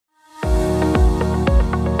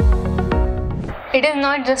It is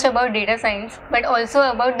not just about data science, but also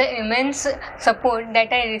about the immense support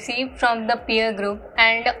that I received from the peer group,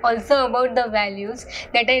 and also about the values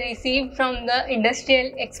that I received from the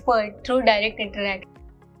industrial expert through direct interaction.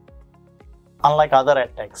 Unlike other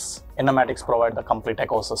EdTechs, Innomatics provide the complete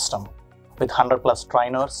ecosystem with 100+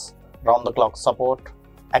 trainers, round-the-clock support,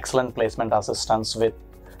 excellent placement assistance with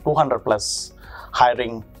 200+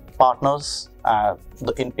 hiring partners.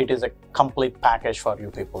 It is a complete package for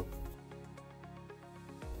you people.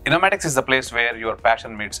 Innomatics is the place where your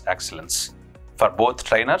passion meets excellence for both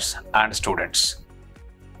trainers and students.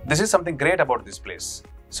 This is something great about this place.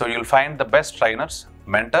 So you'll find the best trainers,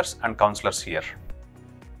 mentors and counselors here.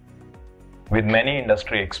 With many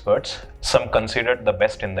industry experts, some considered the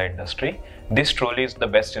best in the industry, this truly is the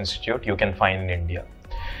best institute you can find in India.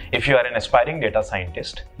 If you are an aspiring data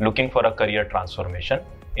scientist looking for a career transformation,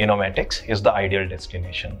 Innomatics is the ideal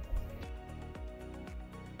destination.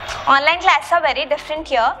 Online classes are very different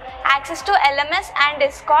here. Access to LMS and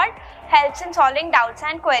Discord helps in solving doubts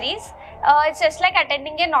and queries. It's just like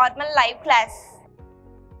attending a normal live class.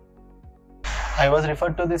 I was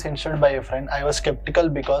referred to this institute by a friend. I was skeptical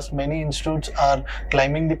because many institutes are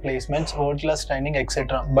claiming the placements, world-class training,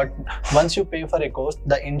 etc. But once you pay for a course,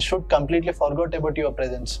 the institute completely forgot about your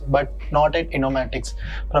presence, but not at Innomatics.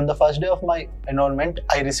 From the first day of my enrollment,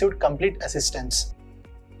 I received complete assistance.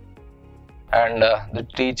 And the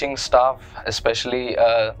teaching staff, especially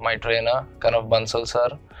my trainer, Kanav Bansal sir,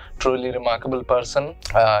 truly remarkable person.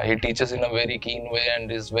 He teaches in a very keen way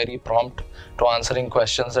and is very prompt to answering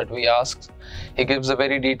questions that we ask. He gives a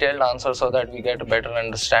very detailed answer so that we get a better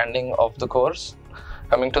understanding of the course.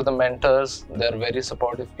 Coming to the mentors, they're very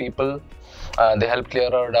supportive people. They help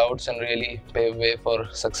clear our doubts and really pave way for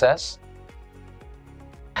success.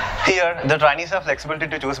 Here, the trainees have flexibility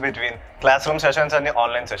to choose between classroom sessions and the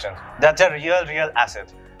online sessions. That's a real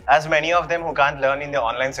asset, as many of them who can't learn in the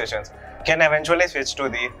online sessions can eventually switch to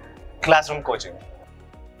the classroom coaching.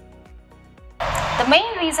 The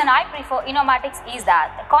main reason I prefer Innomatics is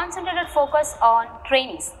that the concentrated focus on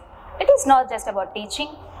trainees. It is not just about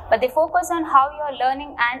teaching, but they focus on how you are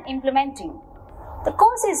learning and implementing. The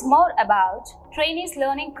course is more about trainees'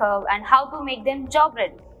 learning curve and how to make them job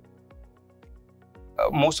ready.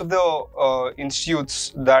 Most of the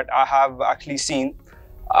institutes that I have actually seen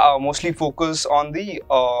mostly focus on the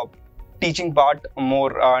teaching part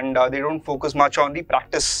more, and they don't focus much on the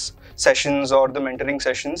practice sessions or the mentoring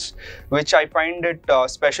sessions, which I find it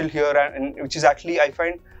special here, and which is actually I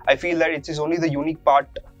feel that it is only the unique part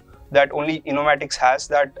that only Innomatics has,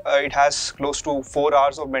 that it has close to 4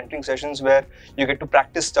 hours of mentoring sessions where you get to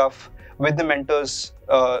practice stuff with the mentors,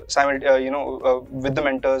 with the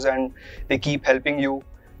mentors, and they keep helping you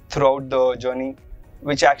throughout the journey,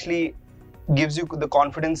 which actually gives you the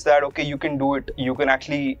confidence that okay, you can do it, you can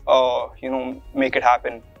actually make it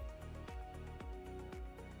happen.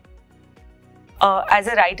 As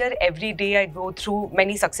a writer, every day I go through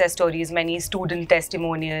many success stories, many student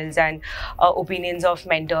testimonials and opinions of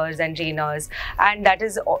mentors and trainers, and that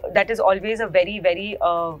is always a very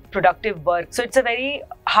productive work. So it's a very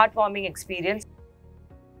heartwarming experience.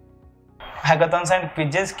 Hackathons and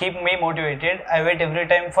quizzes keep me motivated. I wait every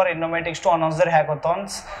time for Innomatics to announce their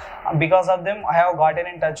hackathons. Because of them, I have gotten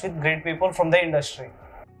in touch with great people from the industry.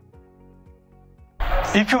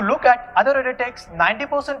 If you look at other EdTechs,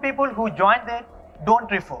 90% people who join there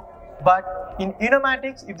don't refer. But in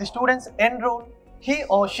Innomatics, if the students enroll, he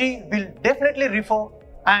or she will definitely refer,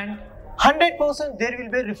 and 100% there will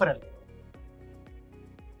be a referral.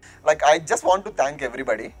 I just want to thank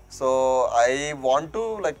everybody. So I want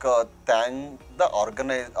to thank the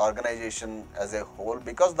organization as a whole,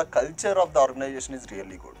 because the culture of the organization is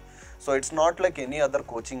really good. So it's not like any other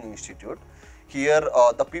coaching institute. Here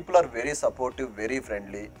the people are very supportive, very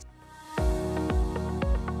friendly.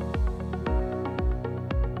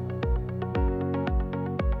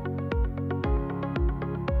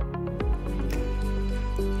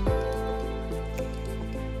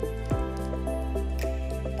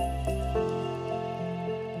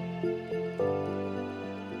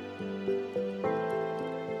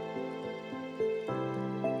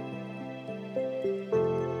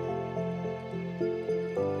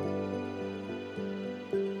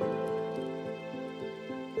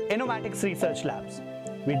 Innomatics Research Labs.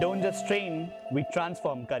 We don't just train, we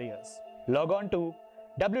transform careers. Log on to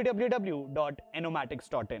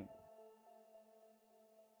www.innomatics.in.